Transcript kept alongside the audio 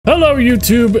Hello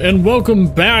YouTube and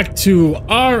welcome back to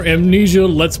our Amnesia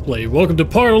Let's Play. Welcome to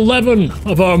part 11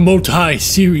 of our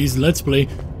multi-series Let's Play.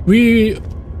 We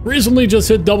recently just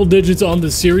hit double digits on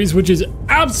this series, which is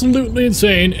absolutely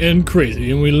insane and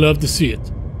crazy, and we love to see it.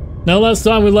 Now last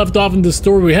time we left off in the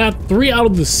story, we had 3 out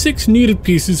of the 6 needed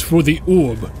pieces for the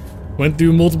orb. Went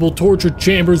through multiple torture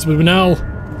chambers, but now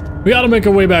we gotta make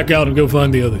our way back out and go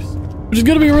find the others. Which is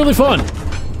gonna be really fun.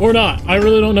 Or not, I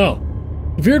really don't know.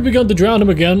 The fear had begun to drown him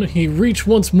again. He reached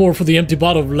once more for the empty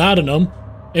bottle of laudanum.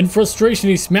 In frustration,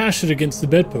 he smashed it against the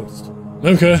bedpost.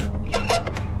 Okay.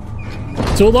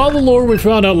 So a lot of the lore we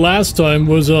found out last time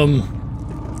was, I'm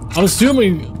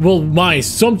assuming, well, my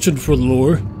assumption for the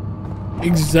lore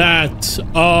is that,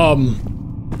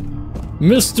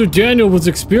 Mr. Daniel was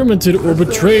experimented or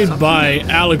betrayed by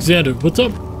Alexander. What's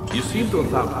up? You seem to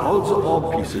have found all the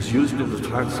orb pieces used in the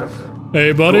transfer.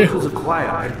 Hey, buddy. Go to the choir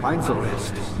and find the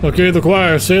rest. Okay, the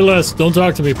choir. Say less. Don't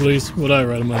talk to me, please. What I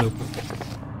write in my notebook.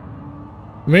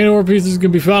 The main orb pieces can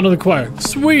be found in the choir.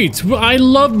 Sweet! I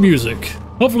love music.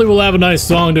 Hopefully we'll have a nice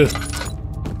song to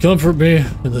comfort me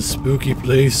in the spooky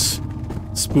place.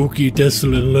 Spooky,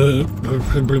 desolate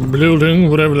building,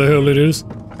 whatever the hell it is.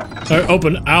 Alright,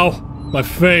 open. Ow. My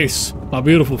face. My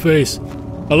beautiful face.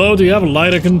 Hello, do you have a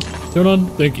light I can turn on?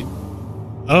 Thank you.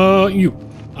 You.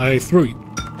 I threw you.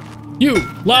 You!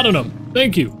 Laudanum!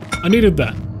 Thank you. I needed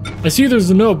that. I see there's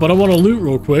a note, but I want to loot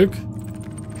real quick.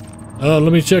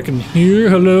 Let me check in here.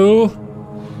 Hello?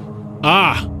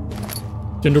 Ah!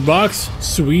 Tinderbox.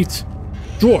 Sweet.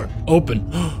 Drawer. Open.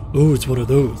 Oh, it's one of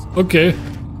those. Okay.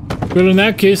 Well, in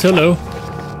that case, hello.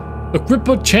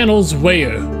 Agrippa channels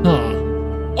Weyer. Huh.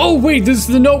 Oh, wait, this is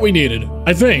the note we needed.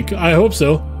 I think. I hope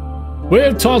so.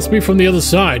 Weyer taunts me from the other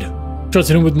side.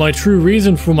 Trusted him with my true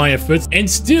reason for my efforts, and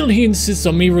still he insists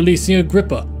on me releasing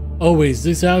Agrippa. Oh wait, is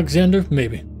this Alexander?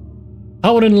 Maybe.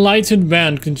 How an enlightened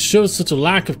man can show such a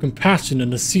lack of compassion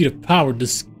in a seat of power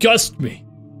disgusts me.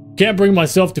 Can't bring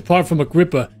myself to part from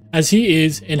Agrippa, as he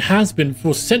is, and has been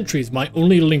for centuries, my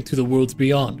only link to the worlds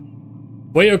beyond.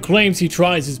 Weyer claims he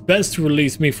tries his best to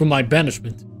release me from my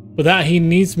banishment, but that he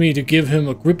needs me to give him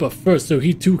Agrippa first so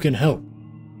he too can help.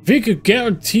 If he could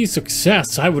guarantee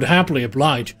success, I would happily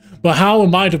oblige. But how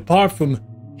am I to part from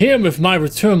him if my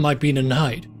return might be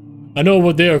denied? I know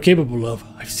what they are capable of.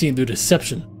 I've seen their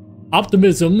deception.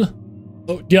 Optimism.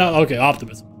 Oh, yeah, okay,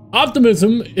 optimism.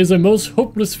 Optimism is a most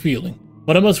hopeless feeling,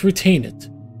 but I must retain it.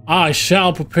 I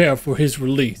shall prepare for his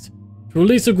release. To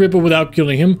release Agrippa without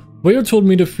killing him, Weyer told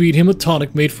me to feed him a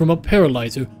tonic made from a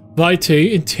paralyzer,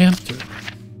 Vitae and Tempter.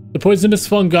 The poisonous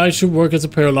fungi should work as a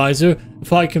paralyzer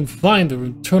if I can find the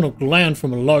internal gland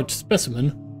from a large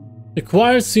specimen. The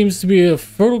choir seems to be a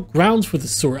fertile ground for the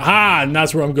sort. Ah, and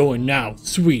that's where I'm going now.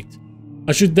 Sweet.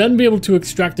 I should then be able to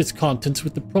extract its contents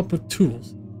with the proper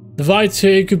tools. The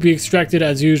vitae could be extracted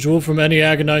as usual from any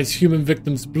agonized human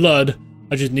victim's blood.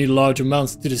 I just need large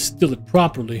amounts to distill it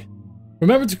properly.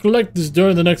 Remember to collect this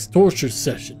during the next torture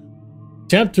session.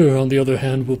 Tempter, on the other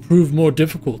hand, will prove more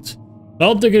difficult. I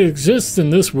don't think it exists in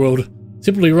this world.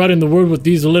 Simply writing the word with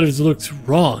these letters looks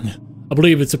wrong. I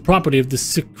believe it's a property of the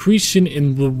secretion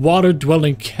in the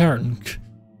water-dwelling carank.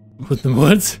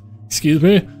 What? Excuse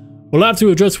me? We'll have to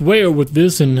address Weyer with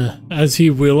this, and as he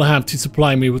will have to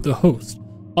supply me with the host.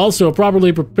 Also, a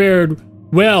properly prepared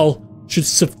well should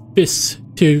suffice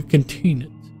to contain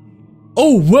it.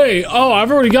 Oh, wait! Oh,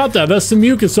 I've already got that. That's the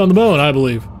mucus on the bone, I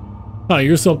believe. Hi,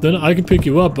 you're something. I can pick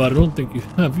you up, but I don't think you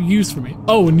have use for me.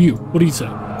 Oh, and you. What do you say?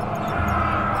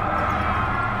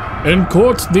 In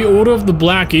court, the Order of the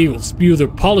Black Eagle spew their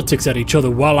politics at each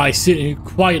other while I sit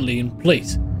quietly in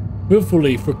place,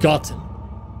 willfully forgotten.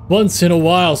 Once in a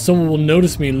while, someone will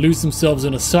notice me and lose themselves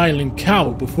in a silent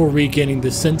cower before regaining their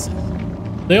senses.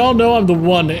 They all know I'm the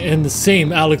one and the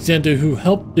same Alexander who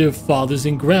helped their fathers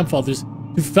and grandfathers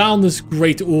to found this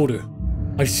great order.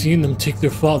 I've seen them take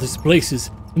their fathers' places,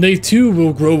 and they too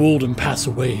will grow old and pass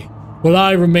away, while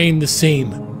I remain the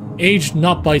same, aged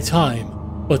not by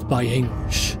time, but by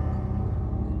anguish.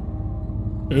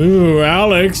 Ooh,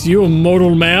 Alex, you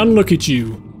immortal man, look at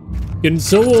you. Getting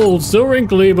so old, so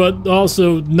wrinkly, but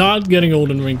also not getting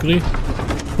old and wrinkly.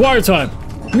 Choir time!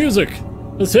 Music!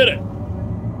 Let's hit it!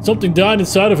 Something died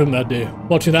inside of him that day.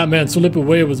 Watching that man slip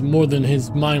away was more than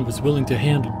his mind was willing to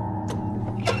handle.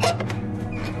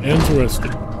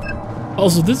 Interesting.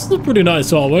 Also, this is a pretty nice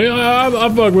hallway. I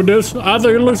fuck with this. I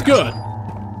think it looks good.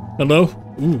 Hello?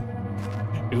 Ooh.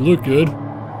 You look good.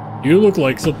 You look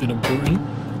like something important.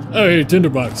 Hey,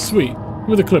 tinderbox, sweet. Give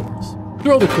me the clippers.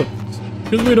 Throw the clippers,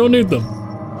 because we don't need them.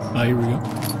 Ah, here we go.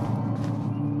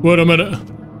 Wait a minute.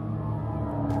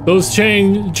 Those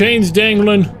chains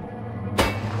dangling.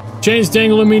 Chains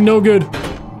dangling me no good.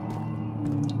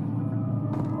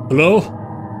 Hello?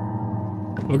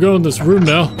 I'll go in this room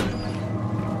now.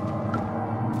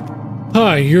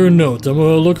 Hi, your note. I'm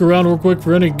gonna look around real quick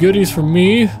for any goodies from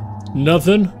me.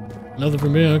 Nothing. Nothing for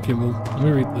me? Okay, well, let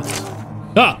me read this.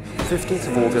 Ah! 15th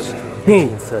of August, Whoa.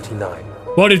 1839.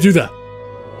 Why did you do that?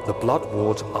 The blood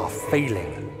wards are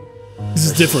failing. This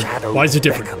is different. Shadow Why is it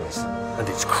different? beckons, and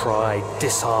its cry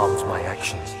disarms my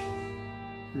actions.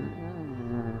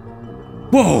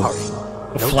 Whoa!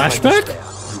 Hurry. A No time to flashback? spare.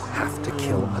 You have to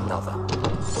kill another.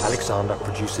 Alexander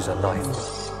produces a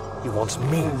knife. He wants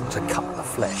me to cut the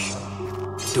flesh.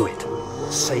 Do it.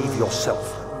 Save yourself.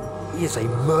 He is a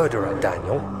murderer,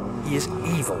 Daniel. He is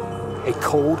evil. A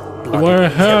cold-blooded Do I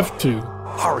have killer. to?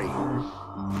 Hurry.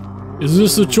 Is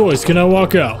this a choice? Can I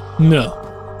walk out?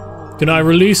 No. Can I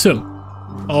release him?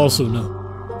 Also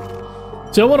no.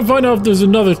 See, I want to find out if there's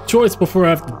another choice before I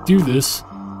have to do this.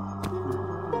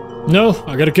 No?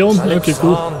 I gotta kill him? Okay,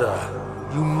 cool.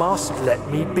 Alexander, you must let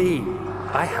me be.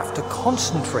 I have to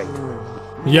concentrate.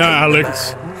 Yeah,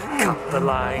 Alex. Cut the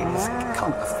lines,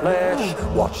 cut the flesh,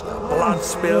 watch the blood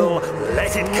spill,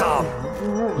 let it come.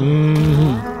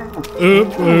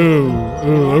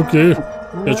 Okay.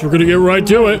 Guess we're gonna get right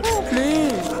to it.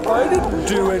 Please, I didn't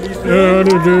do anything.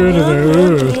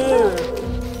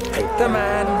 Paint the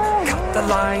man, cut the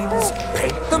lines.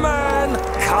 Paint the man,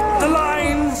 cut the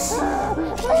lines.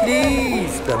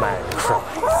 Please, the man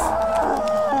cries.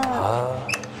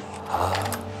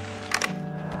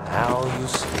 Now you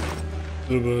see.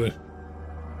 Oh boy.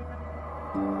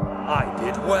 I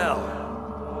did well.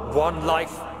 One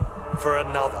life for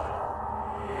another.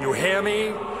 You hear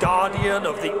me, guardian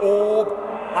of the orb?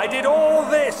 I did all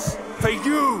this for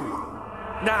you.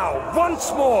 Now,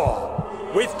 once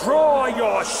more, withdraw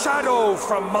your shadow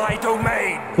from my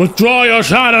domain. Withdraw your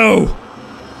shadow!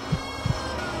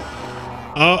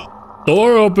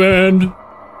 Door opened.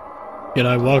 Can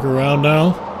I walk around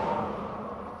now?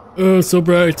 Oh, it's so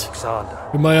bright. Alexander,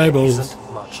 In my eyeballs. there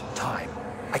isn't much time.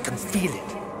 I can feel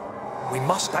it. We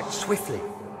must act swiftly.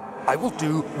 I will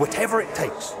do whatever it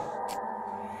takes.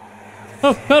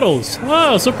 Oh, petals!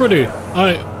 Wow, so pretty!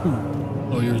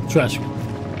 Oh, you're a trash can.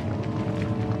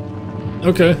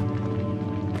 Okay.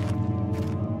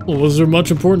 Well, was there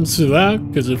much importance to that?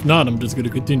 Because if not, I'm just gonna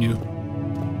continue.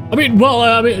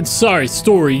 Sorry,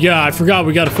 story. Yeah, I forgot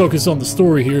we gotta focus on the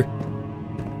story here.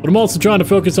 But I'm also trying to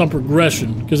focus on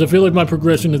progression, because I feel like my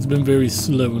progression has been very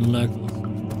slow and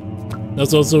lackluster.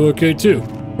 That's also okay, too.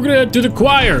 We're gonna head to the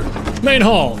choir! Main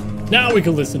hall! Now we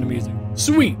can listen to music.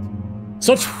 Sweet!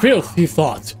 Such filth, he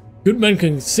thought. Good men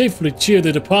can safely cheer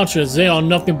their departure as they are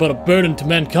nothing but a burden to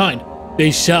mankind. They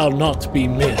shall not be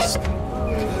missed.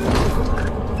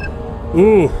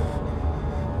 Ooh.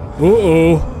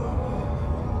 Uh-oh.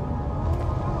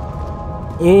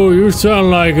 Oh, you sound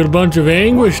like a bunch of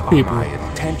anguished people. My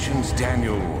intentions,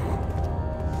 Daniel.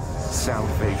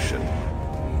 Salvation.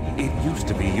 It used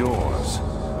to be yours,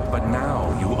 but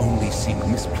now you only seek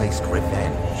misplaced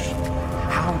revenge.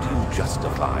 How do you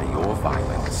justify your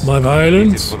violence? My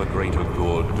violence? Is it for the greater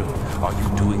good? Are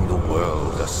you doing the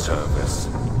world a service?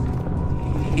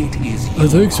 It is you I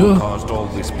think so. who caused all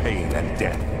this pain and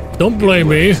death. Don't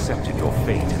blame If you me. accepted your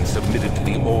fate and submitted to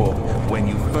the orb when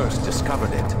you first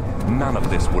discovered it, none of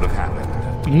this would have happened.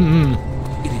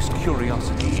 It is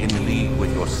curiosity in league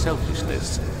with your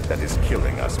selfishness that is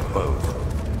killing us both.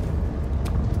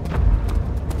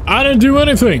 I didn't do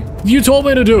anything. You told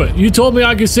me to do it. You told me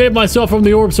I could save myself from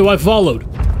the orb, so I followed.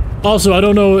 Also, I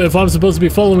don't know if I'm supposed to be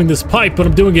following this pipe, but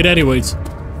I'm doing it anyways.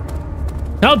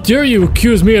 How dare you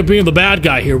accuse me of being the bad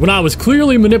guy here when I was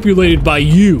clearly manipulated by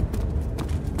you?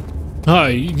 Hi,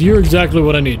 you're exactly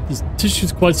what I need. This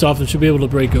tissue's quite soft and should be able to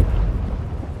break open.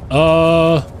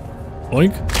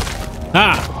 Boink.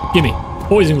 Ah, gimme.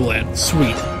 Poison gland.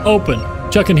 Sweet. Open.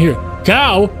 Check in here.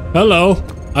 Cow? Hello.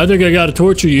 I think I gotta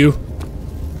torture you.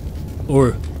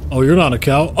 Or, oh, you're not a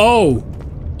cow. Oh!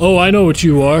 Oh, I know what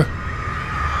you are.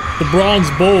 The bronze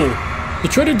bowl. The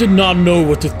trader did not know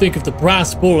what to think of the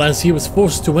brass bowl as he was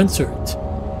forced to enter it.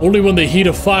 Only when the heat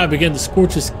of fire began to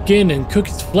scorch his skin and cook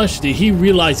his flesh did he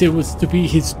realize it was to be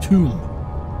his tomb.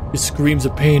 His screams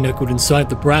of pain echoed inside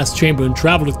the brass chamber and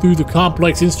traveled through the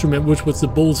complex instrument which was the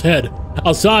bull's head.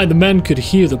 Outside, the men could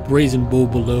hear the brazen bull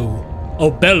below.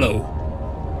 Oh, bellow.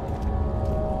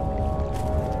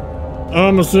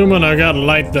 I'm assuming I gotta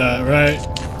light that, right?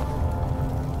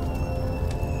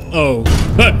 Oh.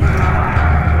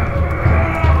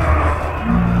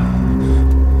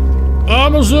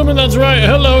 I'm assuming that's right.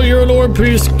 Hello, you're an orb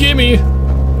piece. Gimme.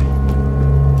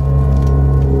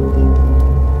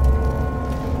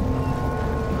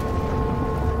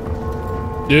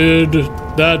 Did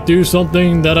that do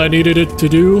something that I needed it to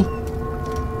do?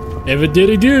 If it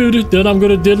diddy dude, then I'm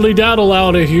gonna diddly daddle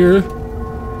out of here.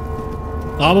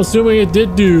 I'm assuming it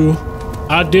did do.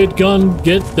 I did gun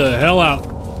get the hell out.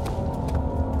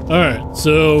 Alright,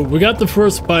 so we got the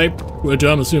first pipe, which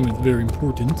I'm assuming is very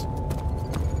important.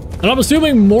 And I'm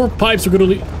assuming more pipes are gonna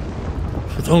lead.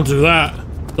 Don't do that.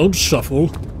 Don't shuffle.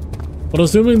 But I'm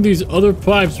assuming these other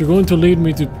pipes are going to lead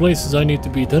me to places I need to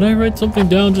be. Did I write something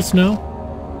down just now?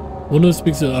 Window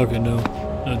speaks to. Okay, no.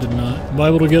 I did not. Am I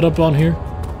able to get up on here?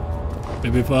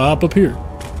 Maybe if I hop up here.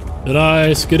 Did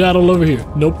I skedaddle over here?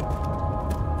 Nope.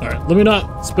 Alright, let me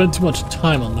not spend too much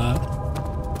time on that.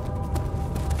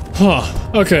 Huh.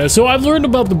 Okay, so I've learned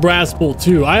about the brass bolt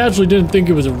too. I actually didn't think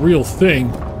it was a real thing.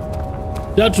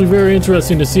 It's actually very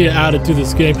interesting to see it added to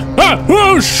this game. Ah!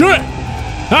 Oh shit!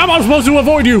 How am I supposed to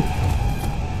avoid you?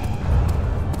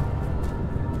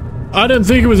 I didn't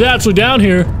think it was actually down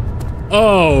here.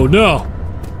 Oh no.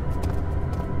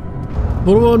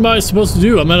 What am I supposed to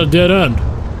do? I'm at a dead end.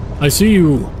 I see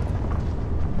you.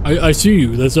 I see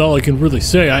you. That's all I can really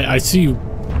say. I see you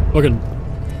fucking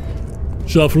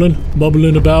shuffling,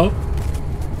 bubbling about.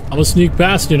 I'm gonna sneak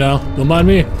past you now. Don't mind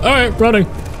me. Alright, running.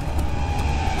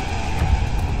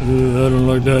 I don't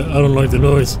like that. I don't like the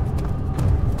noise.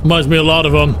 Reminds me a lot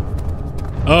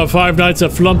of Five Nights at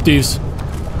Flumpty's.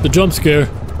 The jump scare.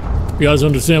 You guys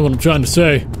understand what I'm trying to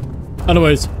say.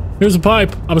 Anyways, here's a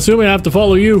pipe. I'm assuming I have to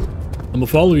follow you. I'm gonna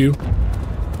follow you.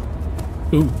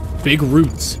 Ooh, big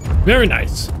roots. Very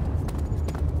nice.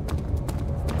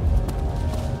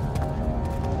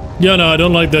 Yeah, no, I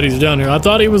don't like that he's down here. I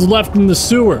thought he was left in the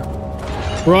sewer.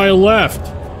 Where I left.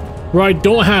 Where I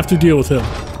don't have to deal with him.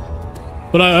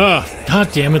 But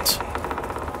god damn it.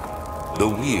 The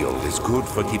wheel is good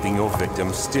for keeping your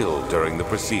victim still during the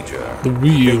procedure. The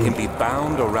wheel. They can be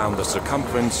bound around the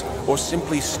circumference or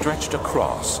simply stretched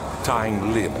across,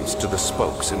 tying limbs to the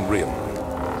spokes and rim.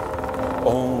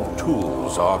 All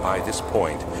tools are by this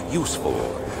point useful,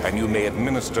 and you may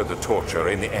administer the torture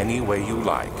in any way you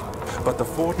like. But the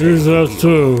forte is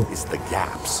the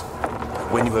gaps.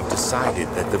 When you have decided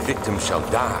that the victim shall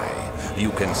die,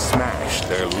 you can smash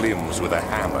their limbs with a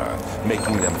hammer,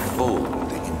 making them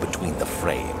fold in between the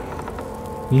frame.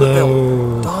 No. But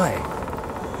they'll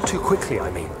die. Too quickly, I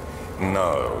mean.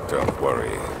 No, don't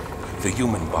worry. The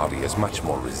human body is much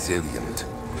more resilient.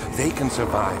 They can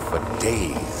survive for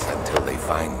days until they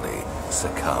finally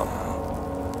succumb.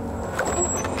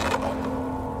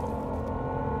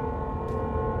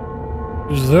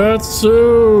 Is that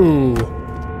so?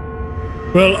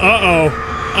 Well,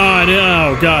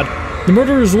 oh god. The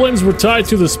murderer's limbs were tied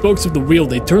to the spokes of the wheel.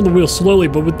 They turned the wheel slowly,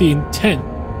 but with intent,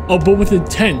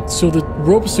 so the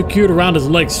rope secured around his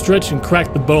legs stretched and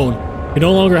cracked the bone. He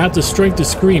no longer had the strength to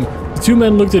scream. The two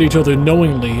men looked at each other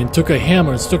knowingly and took a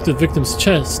hammer and stuck the victim's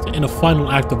chest in a final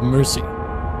act of mercy.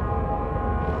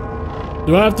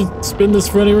 Do I have to spin this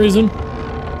for any reason?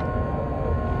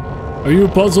 Are you a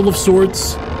puzzle of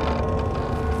sorts?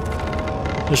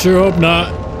 I sure hope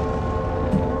not.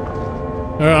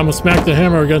 Alright, I'm gonna smack the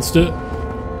hammer against it.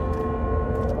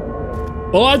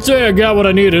 Well, I'd say I got what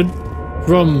I needed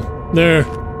from there.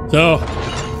 So,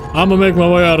 I'm gonna make my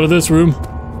way out of this room.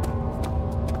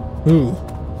 Ooh.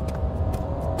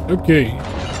 Okay.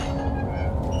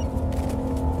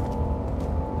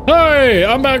 Hey,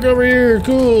 I'm back over here.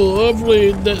 Cool.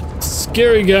 Hopefully that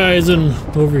scary guy isn't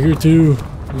over here too.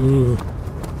 Ooh.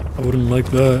 I wouldn't like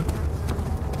that.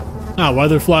 Ah, why are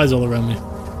there flies all around me?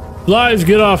 Flies,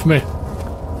 get off me.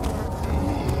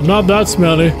 I'm not that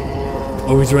smelly.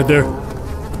 Oh, he's right there.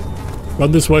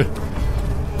 Run this way.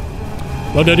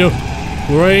 Run, Daniel.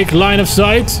 Break line of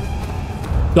sight.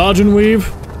 Dodge and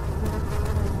weave.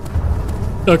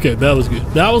 Okay, that was good.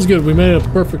 That was good. We made a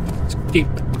perfect escape.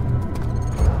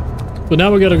 But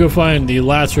now we gotta go find the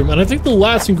last room. And I think the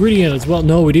last ingredient as well.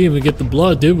 No, we didn't even get the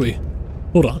blood, did we?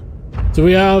 Hold on. So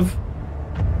we have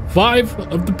 5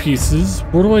 of the pieces.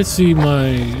 Where do I see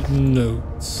my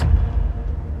notes?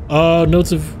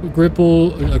 Notes of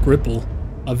Gripple.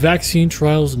 Vaccine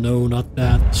trials? No, not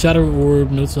that. Shadow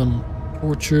orb. Notes on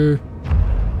torture.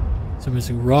 It's a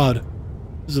missing rod.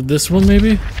 Is it this one,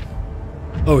 maybe?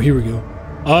 Oh, here we go.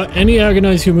 Any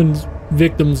agonized human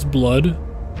victim's blood.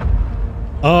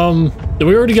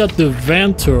 We already got the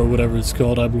Vanta or whatever it's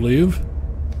called, I believe.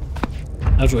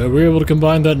 Actually, are we able to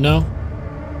combine that now?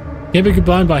 Can't be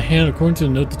combined by hand. According to the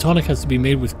note, the tonic has to be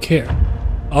made with care.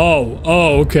 Oh,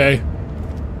 okay.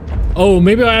 Oh,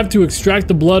 maybe I have to extract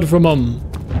the blood from,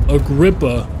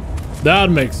 Agrippa.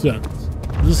 That makes sense.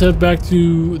 Let's head back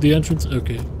to the entrance.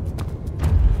 Okay.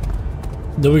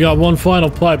 Then we got one final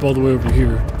pipe all the way over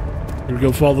here. We're gonna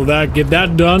go follow that, get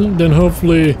that done, then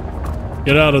hopefully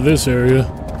get out of this area.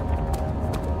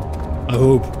 I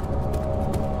hope.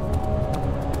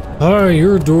 Alright,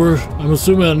 you're a door. I'm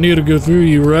assuming I need to go through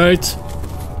you, right?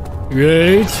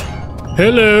 Right.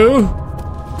 Hello.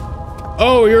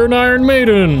 Oh, you're an Iron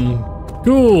Maiden.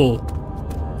 Cool.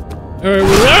 Alright,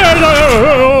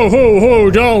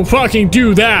 well, don't fucking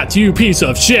do that, you piece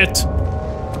of shit.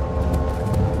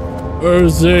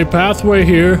 There's a pathway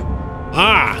here.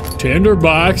 Ah,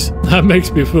 tinderbox. That makes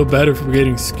me feel better for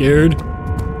getting scared.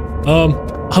 I'm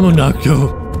gonna not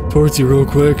go towards you real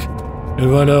quick and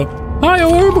find out. Hi,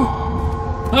 Orb!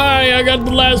 Hi, I got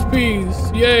the last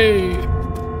piece. Yay!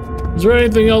 Is there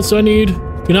anything else I need?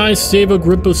 Can I save a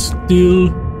grip of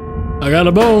steel? I got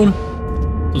a bone.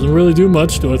 Doesn't really do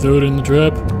much. Do I throw it in the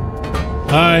trap?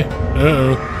 Hi.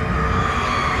 Uh-oh.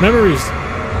 Memories.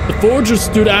 The forger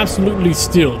stood absolutely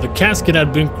still. The casket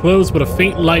had been closed, but a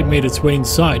faint light made its way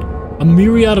inside. A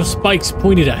myriad of spikes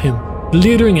pointed at him,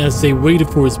 glittering as they waited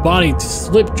for his body to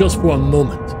slip just for a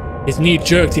moment. His knee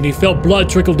jerked and he felt blood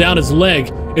trickle down his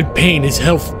leg. In pain, his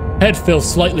head fell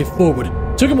slightly forward.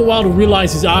 It took him a while to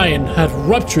realize his eye had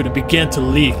ruptured and began to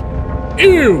leak.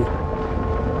 Ew!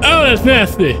 Oh, that's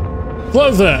nasty.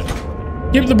 Close that.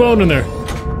 Keep the bone in there.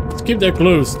 Let's keep that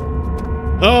closed.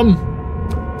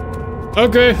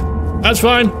 Okay, that's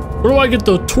fine. Where do I get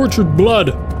the tortured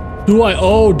blood? Do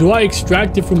I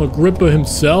extract it from Agrippa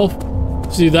himself?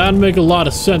 See, that'd make a lot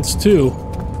of sense too.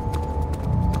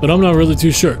 But I'm not really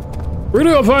too sure. We're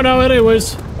gonna go find out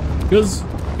anyways. Because,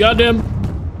 goddamn,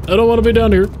 I don't want to be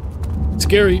down here. It's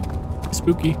scary. It's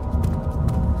spooky.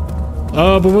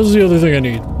 But what's the other thing I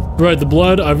need? Right, the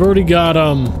blood. I've already got, I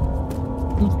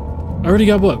already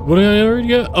got what? What did I already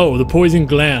get? Oh, the poison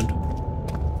gland.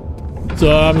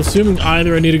 So I'm assuming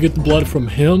either I need to get the blood from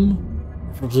him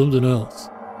or from something else.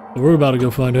 But we're about to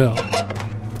go find out.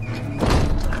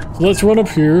 So let's run up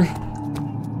here.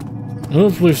 And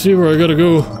hopefully see where I gotta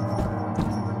go.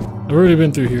 I've already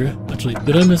been through here. Actually,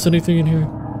 did I miss anything in here?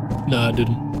 No, I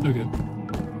didn't. Okay.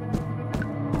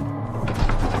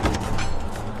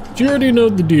 You already know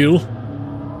the deal.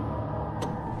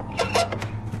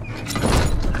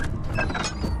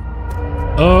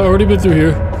 Already been through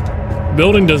here.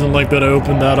 Building doesn't like that I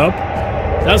opened that up.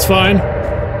 That's fine.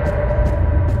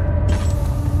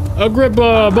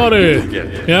 Agrippa, buddy.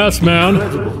 Yes, man.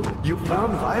 You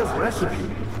found Via's recipe.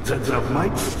 Then there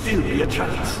might still be a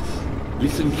chance.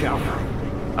 Listen carefully.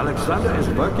 Alexander is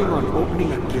working on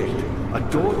opening a gate, a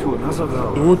door to another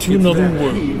world. Door to another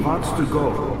world. He wants to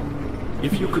go.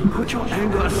 If you could put your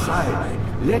anger aside,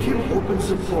 let him open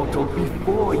the portal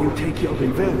before you take your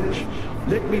revenge.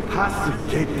 Let me pass the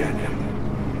gate, Daniel.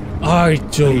 I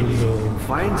don't know.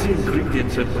 Find the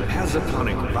ingredients and prepare the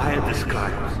tonic Via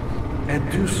describes. And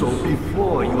do so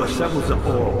before you assemble the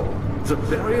orb. The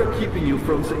barrier keeping you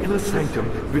from the inner sanctum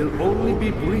will only be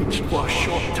breached for a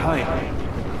short time.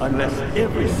 Unless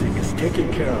everything is taken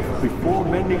care of before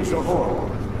mending the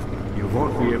orb, you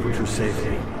won't be able to save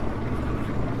me.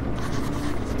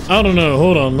 I don't know.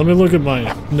 Hold on. Let me look at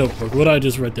my notebook. What I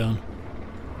just wrote down.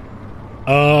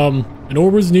 An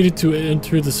orb is needed to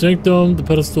enter the sanctum. The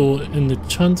pedestal in the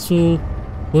chancel.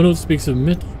 One note speaks of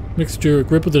mixture.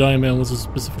 Agrippa the Iron Man was a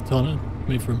specific tonic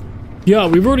made from. Yeah,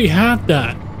 we've already had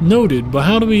that noted, but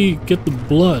how do we get the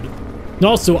blood? And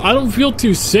also, I don't feel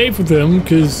too safe with him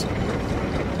because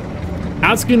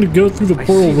asking to go through the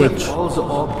portal, which all the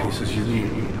orb pieces you need.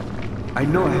 I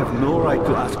know I have no right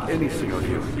to ask anything of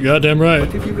you. You're goddamn right.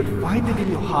 But if you could find it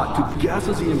in your heart to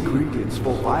gather the ingredients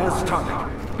for Via's tonic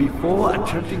before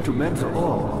attempting to mend the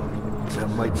orb, there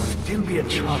might still be a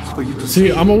chance for you to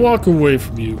see. I'm gonna walk away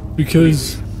from you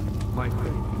because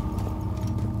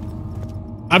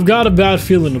I've got a bad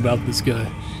feeling about this guy.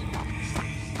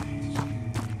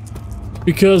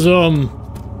 Because I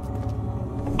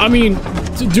mean,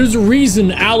 there's a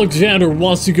reason Alexander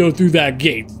wants to go through that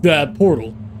gate, that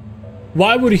portal.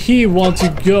 Why would he want to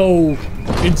go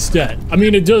instead? I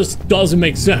mean, it just doesn't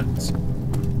make sense.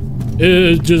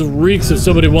 It just reeks of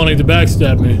somebody wanting to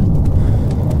backstab me.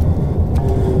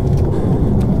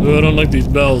 Oh, I don't like these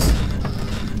bells.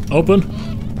 Open.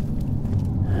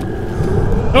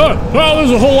 Oh,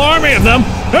 there's a whole army of them!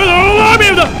 There's a whole army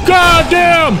of them! God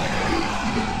damn!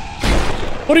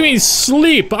 What do you mean,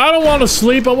 sleep? I don't want to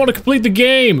sleep. I want to complete the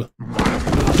game.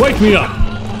 Wake me up.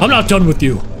 I'm not done with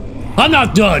you. I'm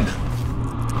not done.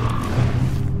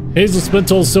 Hazel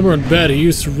spent all summer in bed. He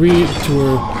used to read to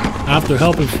her after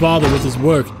helping father with his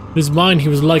work. In his mind, he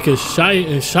was like a shy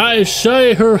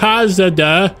her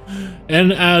Hazada,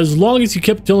 and as long as he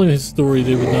kept telling his story,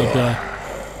 they would not die.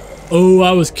 Oh,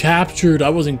 I was captured. I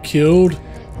wasn't killed.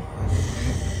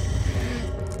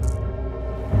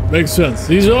 Makes sense.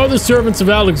 These are the servants of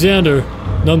Alexander.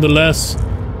 Nonetheless,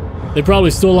 they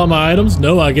probably stole all my items.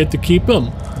 No, I get to keep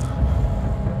them.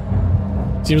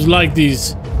 Seems like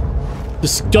these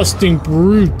disgusting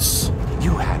brutes.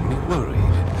 You had me worried.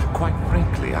 Quite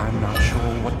frankly, I'm not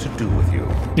sure what to do with you.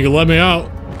 You can let me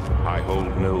out. I hold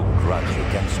no grudge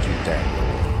against you,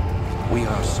 Daniel. We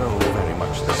are so very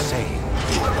much the same,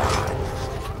 you and I.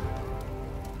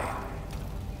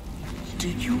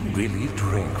 Did you really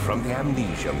drink from the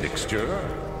amnesia mixture?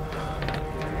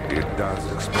 It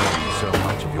does explain so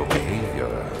much of your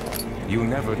behavior. You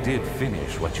never did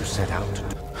finish what you set out to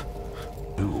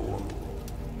do.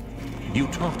 You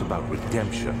talked about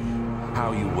redemption,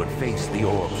 how you would face the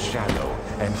orb's shadow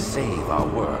and save our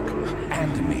work,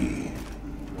 and me.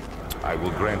 I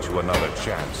will grant you another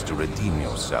chance to redeem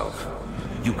yourself.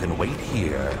 You can wait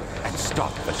here and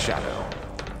stop the shadow.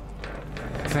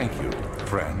 Thank you,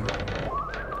 friend.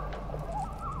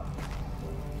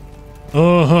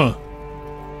 Uh-huh.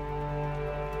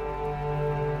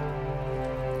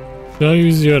 Can I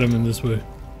use the item in this way?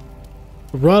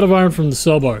 A rod of iron from the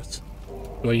cell bars.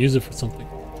 Do I use it for something?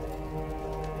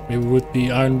 Maybe with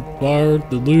the iron bar,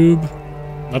 the lube.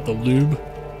 Not the lube.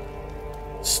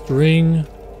 String.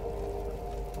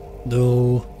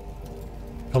 No.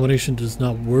 Combination does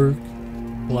not work.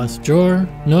 Glass jar.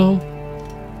 No.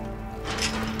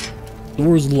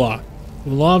 Door's locked.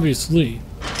 Well, obviously.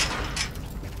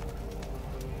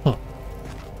 Huh.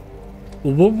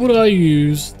 Well, what would I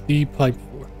use the pipe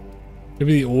for?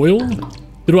 Maybe the oil?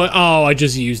 Did I? Oh, I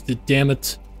just used it. Damn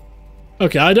it.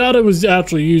 Okay, I doubt it was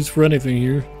actually used for anything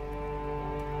here.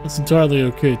 That's entirely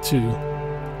okay, too.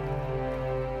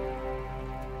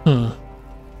 Huh.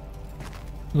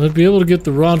 I'd be able to get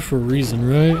the rod for a reason,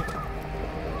 right?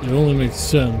 It only makes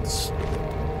sense.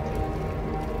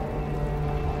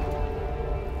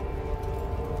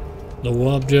 No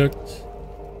object.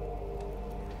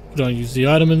 Could I use the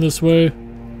item in this way?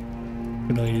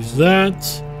 Could I use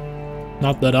that?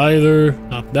 Not that either.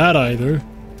 Not that either.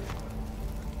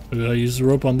 Did I use the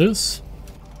rope on this?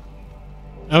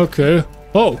 Okay.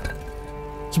 Oh!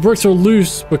 Some bricks are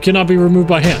loose, but cannot be removed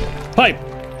by hand. Pipe!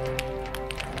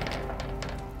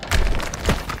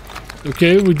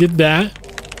 Okay, we did that.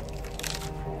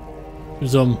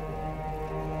 There's,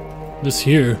 this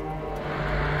here.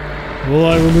 Will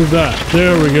I remove that?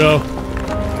 There we go.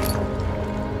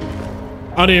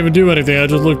 I didn't even do anything, I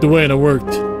just looked away and it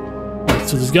worked.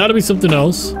 So there's gotta be something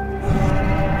else.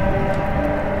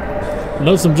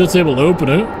 Unless I'm just able to open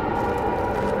it.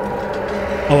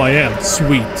 Oh, I am.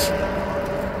 Sweet.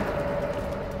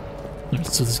 Alright,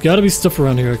 so there's gotta be stuff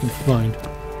around here I can find.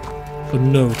 A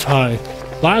note. Hi.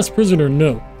 Last prisoner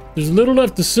note. There's little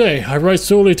left to say. I write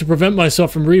solely to prevent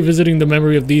myself from revisiting the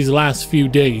memory of these last few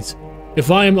days. If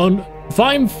I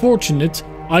am fortunate,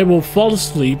 I will fall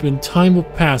asleep and time will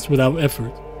pass without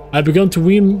effort. I've begun to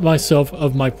wean myself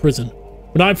of my prison.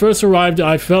 When I first arrived,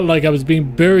 I felt like I was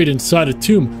being buried inside a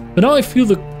tomb, but now I feel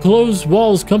the closed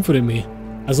walls comforting me.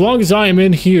 As long as I am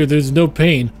in here, there's no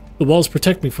pain. The walls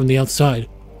protect me from the outside.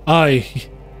 I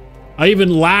even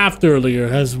laughed earlier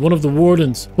as one of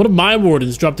my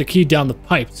wardens dropped a key down the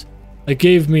pipes. It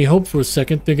gave me hope for a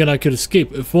second, thinking I could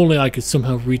escape if only I could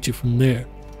somehow reach it from there.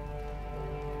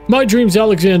 My dreams,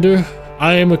 Alexander.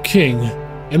 I am a king.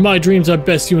 In my dreams, I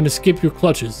best you and escape your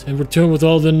clutches, and return with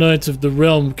all the knights of the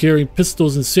realm carrying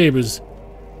pistols and sabers.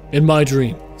 In my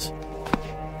dreams.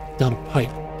 Down a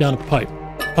pipe. Down a pipe.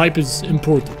 Pipe is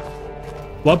important.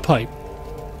 What pipe?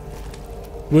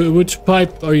 Which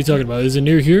pipe are you talking about? Is it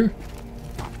near here?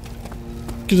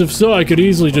 Because if so, I could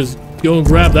easily just go and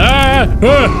grab that.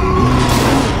 Ah!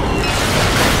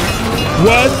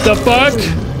 What the fuck?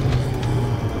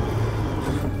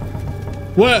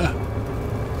 What?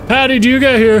 How did you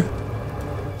get here?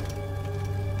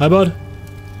 Hi, bud.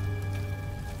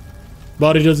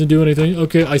 Body doesn't do anything.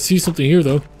 Okay, I see something here,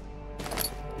 though.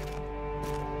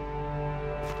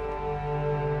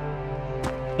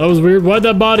 That was weird. Why'd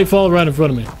that body fall right in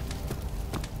front of me?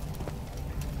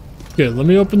 Okay, let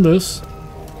me open this.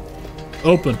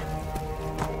 Open.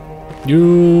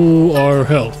 You are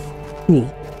health.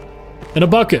 Cool. And a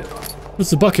bucket. What's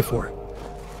the bucket for?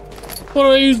 What do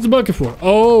I use the bucket for?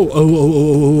 Oh.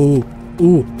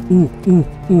 Ooh.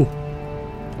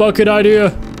 Bucket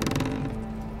idea.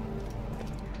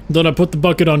 Then I put the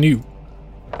bucket on you.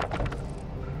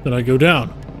 Then I go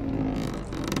down.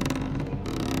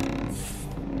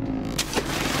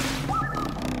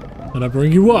 And I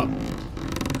bring you up.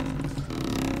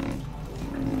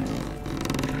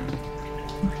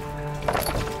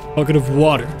 Bucket of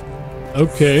water.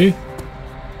 Okay.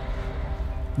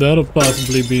 That'll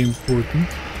possibly be important.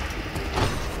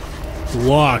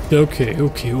 Locked. Okay.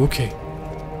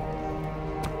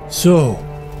 So,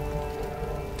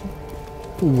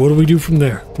 what do we do from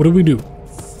there? What do we do?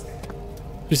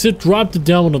 They said drop it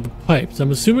down one of the pipes. I'm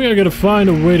assuming I gotta find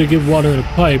a way to get water in a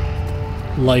pipe,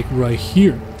 like right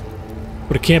here.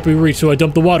 But it can't be reached, so I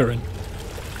dump the water in.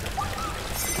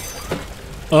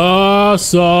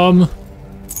 Awesome.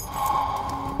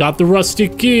 Got the rusty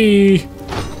key.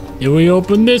 And we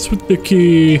open this with the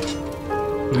key.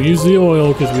 We use the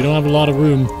oil because we don't have a lot of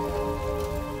room.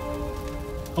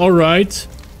 Alright.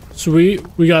 Sweet.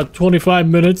 We got 25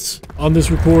 minutes on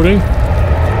this recording.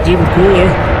 It's even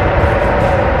cooler.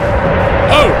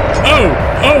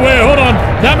 Oh, wait, hold on.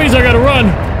 That means I gotta run.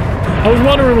 I was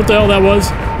wondering what the hell that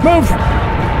was. Move!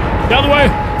 Get out of the way!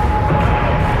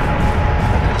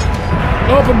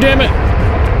 Open, damn it!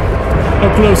 How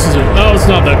close is it? Oh, it's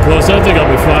not that close. I think I'll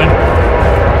be fine.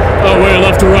 Oh, wait,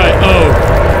 left or right? Oh,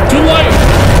 too late!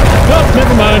 Nope,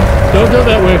 never mind. Don't go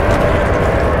that way.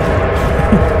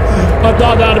 I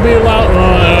thought that'd be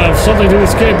something to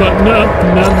escape, but no,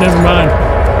 never mind.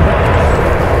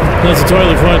 That's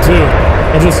entirely fine too.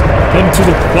 I'll just head into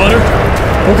the water.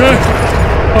 Okay.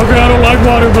 Okay, I don't like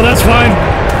water, but that's fine.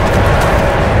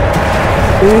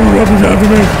 Ooh, run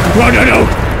after me. Run, no!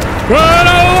 Run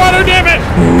out of the water, damn it!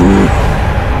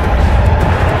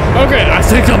 Okay, I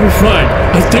think I'll be fine.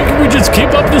 I think if we just keep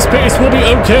up this pace, we'll be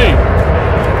okay.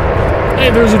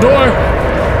 Hey, there's a door.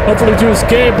 Hopefully to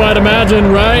escape, I'd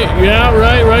imagine, right? Yeah,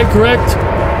 right, correct.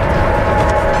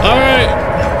 Alright.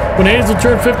 When Hazel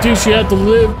turned 15, she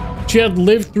had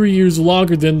lived 3 years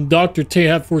longer than Dr. Tay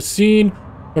had foreseen.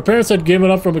 Her parents had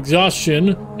given up from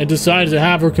exhaustion and decided to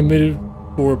have her committed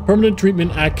for permanent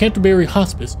treatment at Canterbury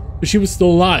Hospice, but she was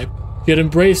still alive. She had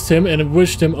embraced him and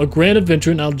wished him a grand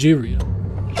adventure in Algeria.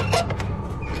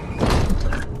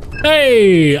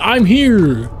 Hey, I'm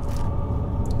here.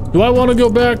 Do I want to go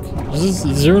back?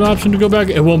 Is there an option to go back?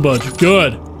 It won't budge.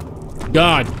 Good.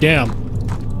 God damn.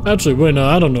 Actually, wait, no,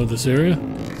 I don't know this area.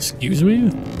 Excuse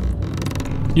me?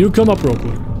 You come up real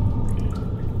quick.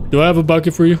 Do I have a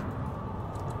bucket for you?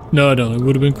 No, I don't. It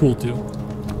would have been cool too.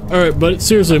 Alright, but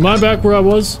seriously, am I back where I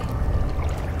was?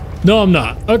 No, I'm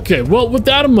not. Okay, well, with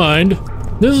that in mind,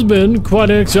 this has been quite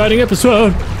an exciting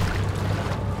episode.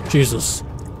 Jesus.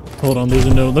 Hold on, there's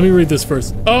a note. Let me read this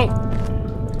first. Oh,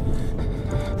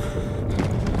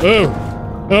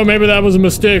 maybe that was a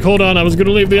mistake. Hold on, I was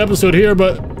gonna leave the episode here,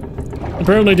 but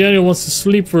apparently Daniel wants to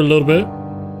sleep for a little bit.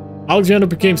 Alexander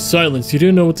became silent. He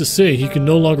didn't know what to say. He could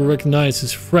no longer recognize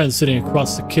his friend sitting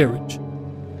across the carriage.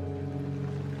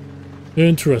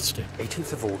 Interesting.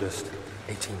 18th of August,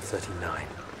 1839.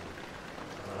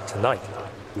 Tonight,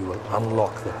 we will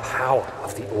unlock the power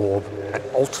of the orb and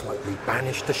ultimately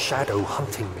banish the shadow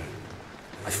hunting me.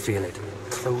 I feel it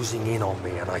closing in on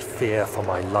me, and I fear for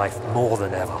my life more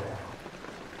than ever.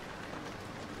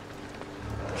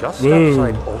 Just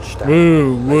outside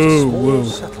Olstein, there's a small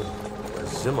settlement where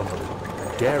Zimmerman,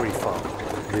 a dairy farmer,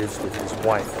 lives with his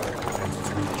wife and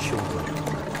 3 children.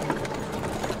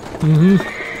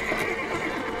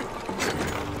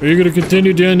 Are you gonna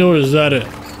continue, Daniel, or is that it?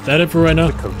 That it for right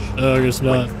now? I guess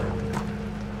not.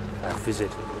 Our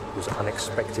visit was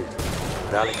unexpected,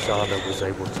 and Alexander was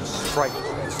able to strike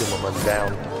Zimmerman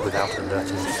down without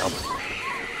alerting the others.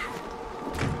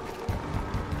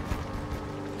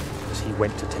 As he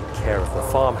went to take care of the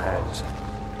farmhands,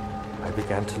 I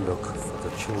began to look for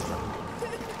the children.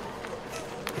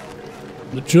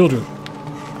 The children?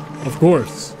 Of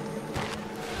course.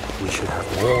 We should have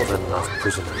more than enough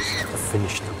prisoners to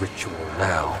finish the ritual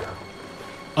now.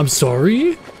 I'm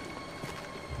sorry?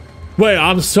 Wait,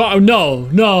 I'm sorry. No.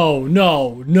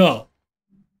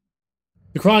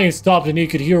 The crying had stopped and he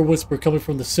could hear a whisper coming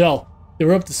from the cell. They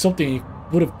were up to something. He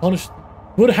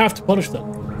would have to punish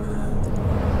them.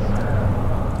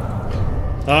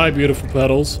 Hi, beautiful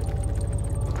petals.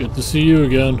 Good to see you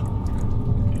again.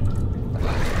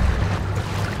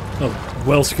 Oh,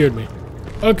 well scared me.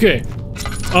 Okay.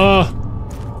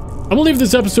 I'm gonna leave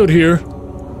this episode here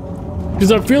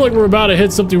because I feel like we're about to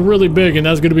hit something really big and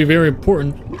that's gonna be very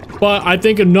important. But I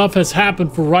think enough has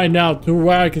happened for right now to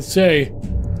where I can say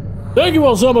thank you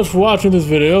all so much for watching this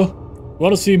video.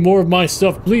 Want to see more of my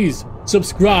stuff, please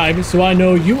subscribe so I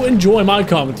know you enjoy my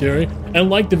commentary, and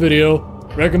like the video,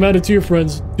 recommend it to your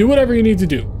friends, do whatever you need to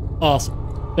do. Awesome.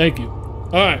 Thank you.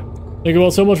 Alright, thank you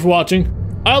all so much for watching.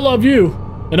 I love you,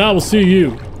 and I will see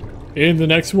you in the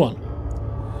next one.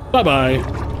 Bye-bye.